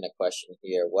guys sent in a question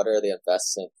here. What are the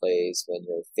investment plays when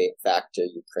you factor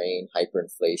Ukraine,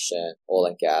 hyperinflation, oil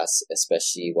and gas,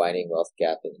 especially widening wealth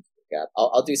gap and income gap?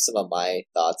 I'll do some of my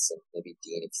thoughts and maybe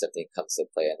Dean if something comes to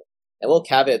play. And we'll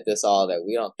caveat this all that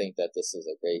we don't think that this is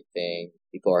a great thing.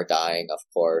 People are dying, of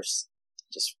course.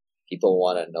 Just people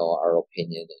want to know our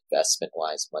opinion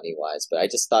investment-wise, money-wise. But I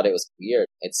just thought it was weird.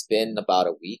 It's been about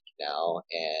a week now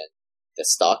and the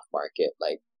stock market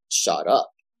like shot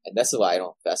up. And that's why I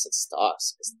don't invest in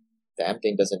stocks, because damn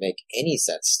thing doesn't make any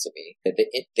sense to me.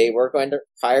 They were going to,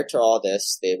 prior to all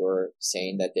this, they were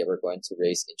saying that they were going to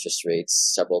raise interest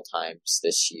rates several times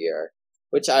this year,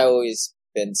 which I always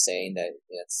been saying that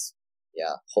it's,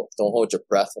 don't hold your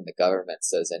breath when the government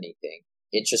says anything.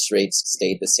 Interest rates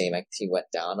stayed the same. Actually went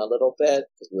down a little bit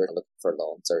because we were looking for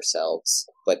loans ourselves.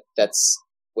 But that's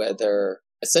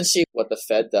essentially what the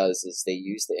Fed does is they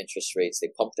use the interest rates, they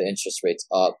pump the interest rates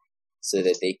up so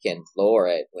that they can lower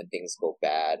it when things go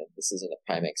bad. And this isn't a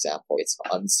prime example. It's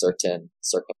uncertain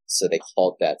circumstances. So they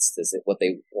halt that. What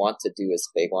they want to do is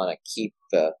they want to keep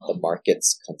the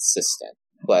markets consistent.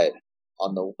 But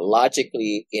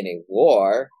logically, in a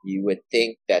war, you would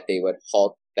think that they would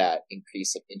halt that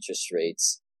increase of interest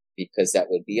rates because that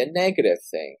would be a negative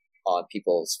thing on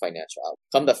people's financial outlook.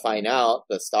 Come to find out,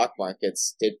 the stock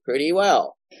markets did pretty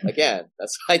well. Again,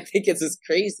 that's why I think it's just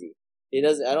crazy. I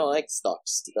don't like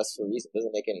stocks. That's the reason. It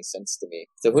doesn't make any sense to me.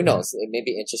 So who knows?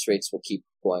 Maybe interest rates will keep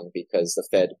going because the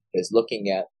Fed is looking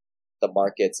at the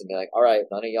markets and be like, all right,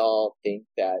 none of y'all think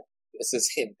that this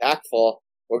is impactful.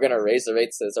 We're going to raise the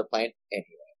rates as they're playing anyway.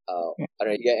 I don't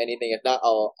know, you get anything? If not,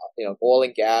 oil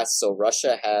and gas. So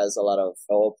Russia has a lot of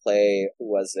oil play. Who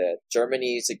was it?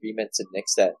 Germany's agreement to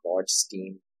nix that Nord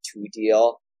Stream 2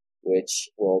 deal, which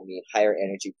will mean higher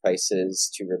energy prices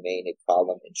to remain a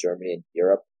problem in Germany and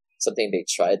Europe. Something they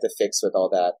tried to fix with all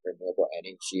that renewable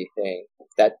energy thing.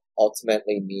 That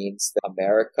ultimately means that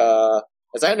America,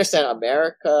 as I understand,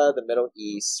 America, the Middle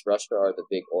East, Russia are the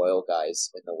big oil guys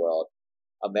in the world.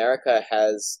 America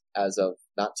has, as of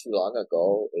not too long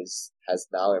ago, has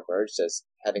now emerged as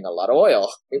having a lot of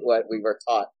oil, what we were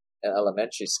taught in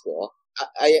elementary school.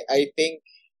 I think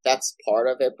that's part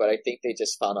of it, but I think they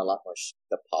just found a lot more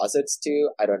deposits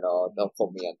too. I don't know. Don't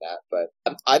quote me on that,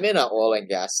 but I'm in an oil and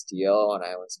gas deal, and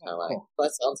I was kind of like, well,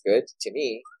 that sounds good to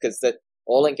me, because the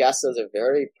oil and gas deals are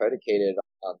very predicated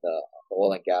on the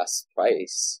oil and gas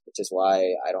price, which is why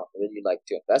I don't really like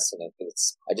to invest in it,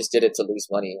 because I just did it to lose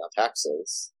money on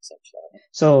taxes, essentially.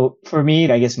 So for me,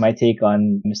 I guess my take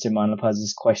on Mr.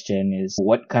 Manlapaz's question is,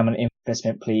 what kind of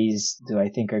investment plays do I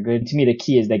think are good? To me, the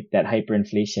key is like that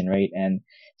hyperinflation, right? And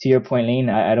to your point, Lane,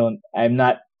 I'm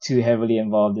not too heavily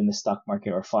involved in the stock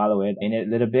market or follow it in it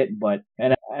a little bit,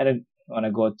 and I don't want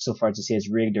to go so far to say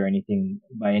it's rigged or anything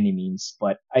by any means,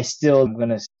 but I still am going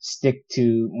to stick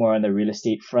to more on the real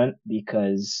estate front,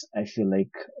 because I feel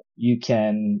like you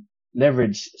can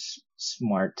leverage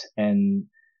smart, and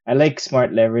I like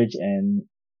smart leverage. And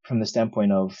from the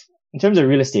standpoint of, in terms of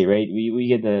real estate, right, we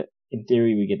get in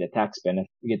theory, we get the tax benefit,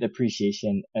 we get the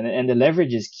appreciation, and the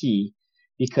leverage is key,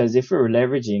 because if we're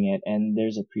leveraging it and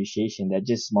there's appreciation, that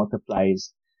just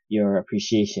multiplies your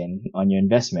appreciation on your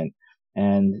investment.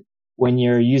 And when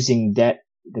you're using debt,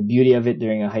 the beauty of it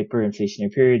during a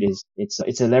hyperinflationary period is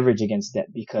it's a leverage against debt,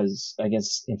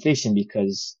 against inflation,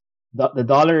 because the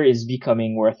dollar is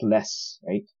becoming worth less,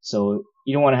 right? So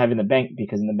you don't want to have it in the bank,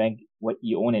 because in the bank, what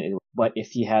you own it. But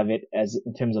if you have it as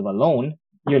in terms of a loan,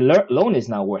 your loan is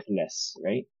now worth less,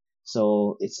 right?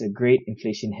 So it's a great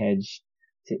inflation hedge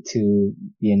to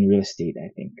be in real estate, I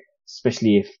think,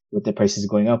 especially if with the prices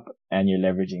going up and you're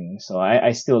leveraging. So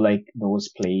I still like those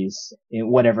plays in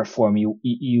whatever form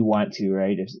you want to,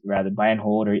 right? Rather buy and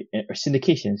hold or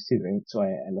syndications too, right? So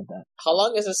I love that. How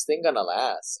long is this thing gonna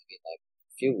last? I mean, like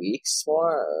a few weeks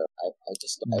more? Or I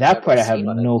just that part I have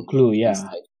no clue. Yeah,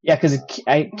 yeah, because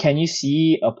can you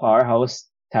see a powerhouse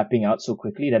tapping out so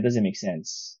quickly? That doesn't make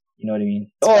sense. You know what I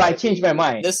mean? I changed my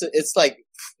mind. It's like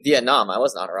Vietnam. I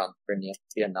was not around for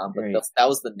Vietnam, but Right. that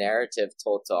was the narrative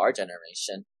told to our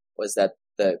generation, was that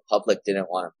the public didn't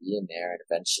want to be in there and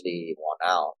eventually won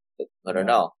out. But I don't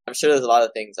know. I'm sure there's a lot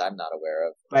of things I'm not aware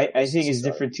of. I think it's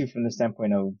different too from the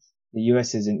standpoint of the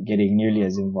U.S. isn't getting nearly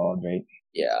as involved, right?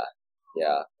 Yeah.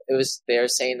 They were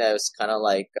saying that it was kind of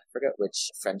like, I forget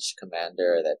which French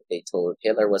commander that they told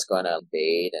Hitler was going to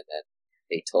invade, and then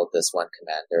they told this one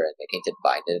commander, and they painted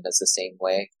Biden as the same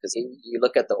way. Because you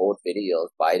look at the old videos,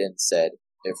 Biden said,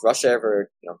 if Russia ever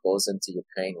goes into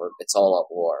Ukraine, it's all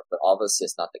at war. But obviously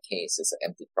it's not the case. It's an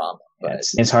empty promise.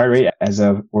 Yeah, it's hard, right? As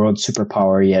a world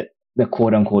superpower, yet the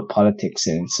quote unquote politics.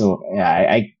 And so, yeah,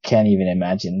 I can't even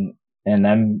imagine. And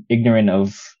I'm ignorant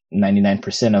of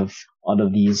 99% of all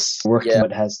of these work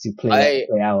that has to play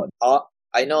out.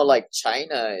 I know, like,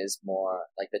 China is more,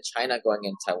 like, the China going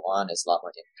in Taiwan is a lot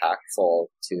more impactful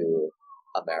to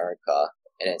America.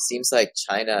 And it seems like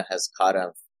China has caught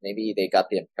them. Maybe they got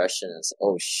the impression,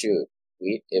 oh shoot,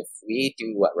 if we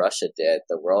do what Russia did,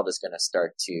 the world is going to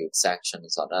start to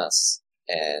sanctions on us.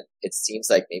 And it seems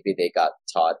like maybe they got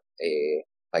taught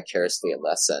vicariously a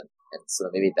lesson. And so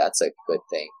maybe that's a good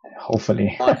thing.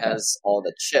 Hopefully. Taiwan has all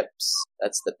the chips.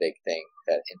 That's the big thing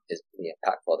that is really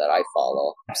impactful that I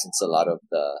follow. Since a lot of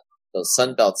those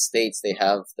Sunbelt states, they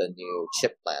have the new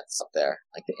chip plants up there,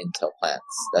 like the Intel plants.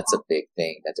 That's a big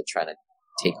thing that they're trying to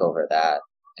take over that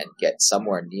and get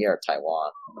somewhere near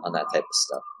Taiwan on that type of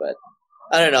stuff. But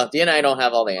I don't know. Dean and I don't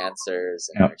have all the answers,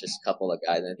 and we're just a couple of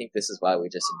guys. And I think this is why we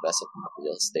just invest in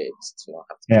real estate, since we don't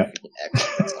have to be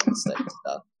experts on this type of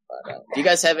stuff. But if you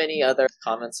guys have any other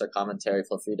comments or commentary,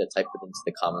 feel free to type it into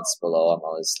the comments below. I'm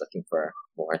always looking for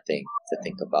more things to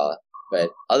think about.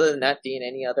 But other than that, Dean,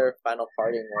 any other final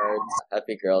parting words?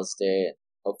 Happy Girls' Day, and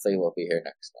hopefully we'll be here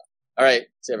next month. All right,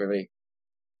 see everybody.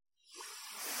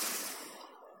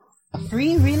 A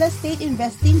free real estate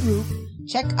investing group.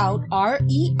 Check out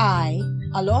reialoha.com.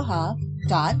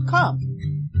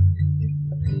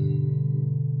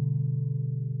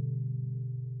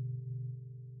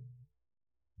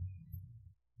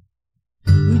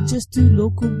 We're just two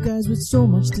local guys with so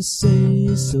much to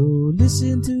say. So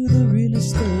listen to the Real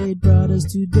Estate Brothers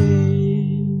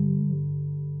today.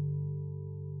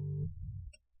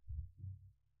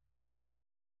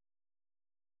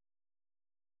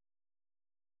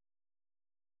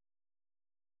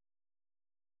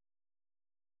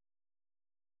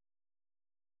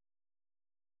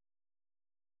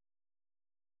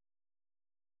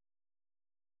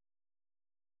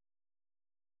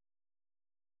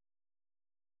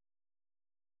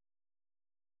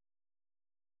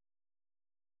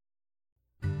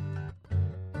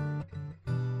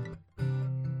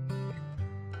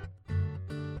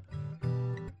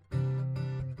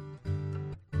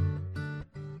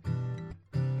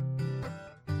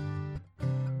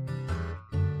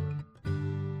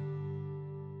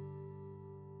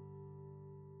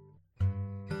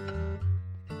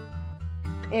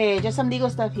 Hey, just some legal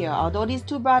stuff here. Although these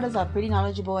two brothers are pretty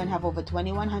knowledgeable and have over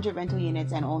 2,100 rental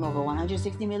units and own over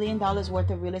 $160 million worth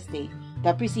of real estate,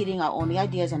 the preceding are only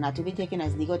ideas and not to be taken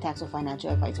as legal, tax, or financial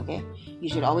advice, okay? You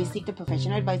should always seek the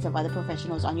professional advice of other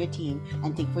professionals on your team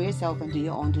and think for yourself and do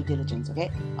your own due diligence,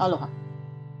 okay? Aloha.